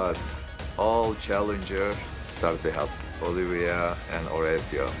good, but all challengers start to help Olivia and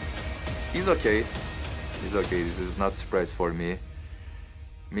Horacio. It's okay. This is not a surprise for me.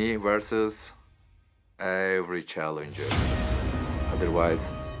 Me versus every challenger.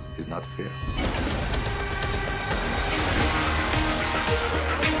 Otherwise, it's not fair.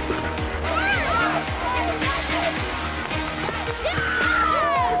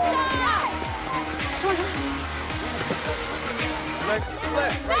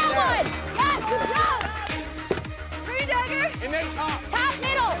 That one! Yes, good job! Green dagger! And then top. Top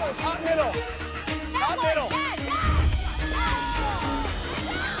middle! Top middle. Top middle.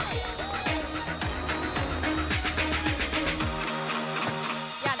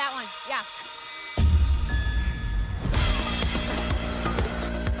 Yeah, that one. Yeah.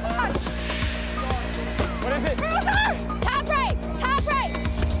 What is it? Top right! Top right!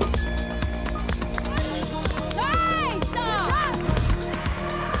 Nice!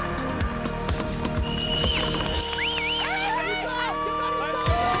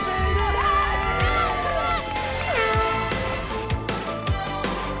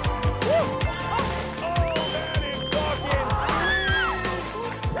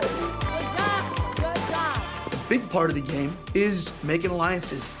 Big part of the game is making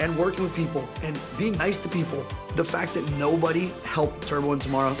alliances and working with people and being nice to people. The fact that nobody helped Turbo and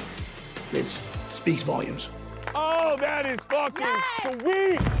Tamara, it speaks volumes. Oh, that is fucking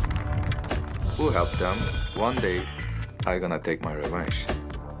sweet. Who helped them? One day, I'm gonna take my revenge.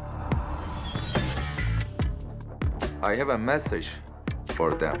 I have a message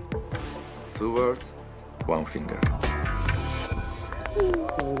for them. 2 words, 1 finger.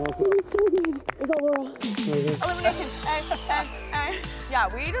 Elimination. Yeah,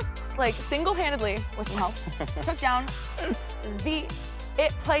 we just like single-handedly, with some help, took down the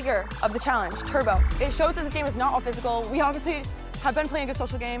plaguer of the challenge, Turbo. It shows that this game is not all physical. We obviously have been playing a good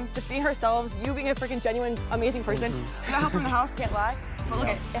social game, just being ourselves, you being a freaking genuine, amazing person. We got help from the house, can't lie. But look,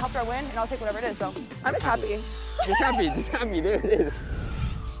 it helped our win, and I'll take whatever it is, so I'm just happy. Just happy, there it is.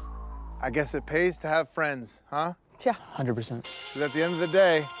 I guess it pays to have friends, huh? Yeah. 100%. Because at the end of the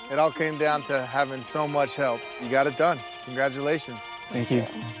day, it all came down to having so much help. You got it done. Congratulations. Thank you.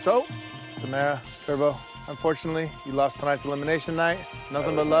 So, Tamara, Turbo, unfortunately, you lost tonight's elimination night.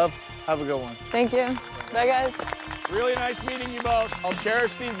 Nothing but love. Have a good one. Thank you. Bye, guys. Really nice meeting you both. I'll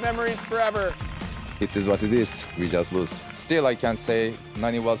cherish these memories forever. It is what it is. We just lose. Still, I can say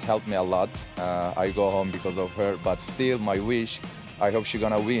Nani was helped me a lot. I go home because of her, but still, my wish, I hope she's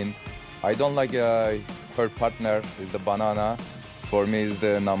gonna win. I don't like her partner is the Banana. For me, is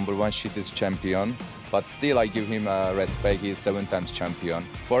the #1 shittest champion. But still, I give him respect. He's 7 times champion.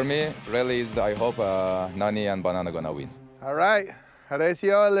 For me, really, is I hope Nani and Banana gonna win. All right.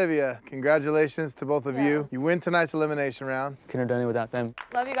 Horacio, Olivia, congratulations to both of you. You win tonight's elimination round. Couldn't have done it without them.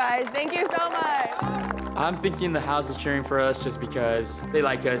 Love you guys. Thank you so much. I'm thinking the house is cheering for us just because they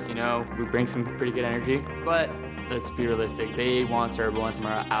like us, you know. We bring some pretty good energy. But let's be realistic. They want Turbo and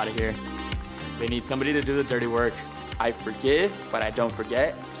Tamara out of here. They need somebody to do the dirty work. I forgive, but I don't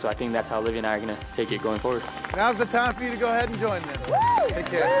forget. So I think that's how Olivia and I are gonna take it going forward. Now's the time for you to go ahead and join them. Woo! Take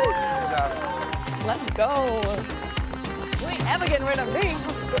care. Good job. Let's go. We ain't ever getting rid of me.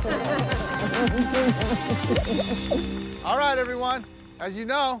 All right, everyone. As you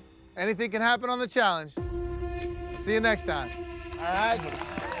know, anything can happen on the challenge. See you next time. All right.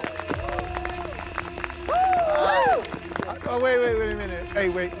 Oh, wait a minute. Hey,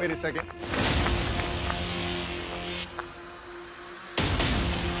 wait a second.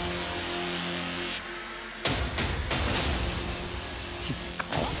 Jesus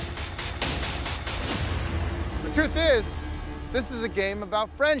Christ. The truth is, this is a game about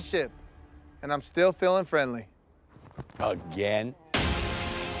friendship, and I'm still feeling friendly. Again?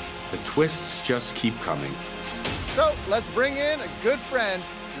 The twists just keep coming. So let's bring in a good friend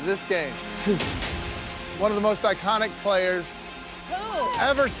to this game. One of the most iconic players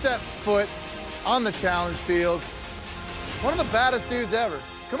ever set foot on the challenge field. One of the baddest dudes ever.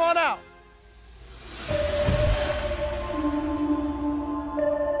 Come on out.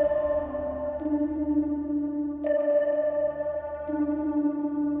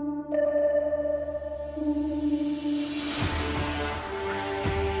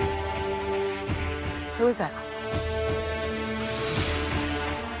 Who is that?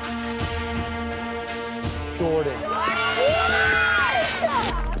 Jordan.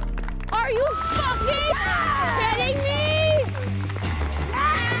 Are you fucking kidding me?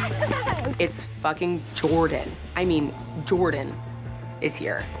 It's fucking Jordan. I mean, Jordan is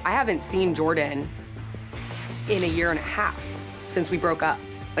here. I haven't seen Jordan in a year and a half since we broke up.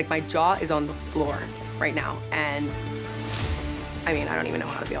 Like, my jaw is on the floor right now, and I mean, I don't even know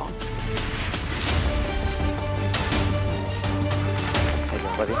how to feel.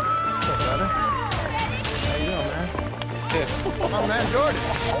 Buddy. What's up, brother? How you doing, man? Good. My man, Jordan.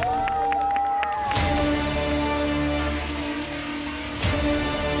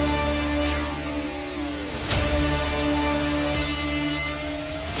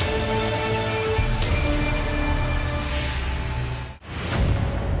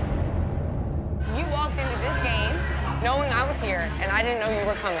 You walked into this game knowing I was here, and I didn't know you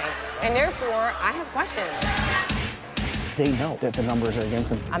were coming. And therefore, I have questions. They know that the numbers are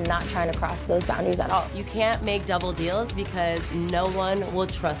against them. I'm not trying to cross those boundaries at all. You can't make double deals because no one will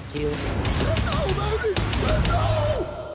trust you. Let's go, baby! Let's go!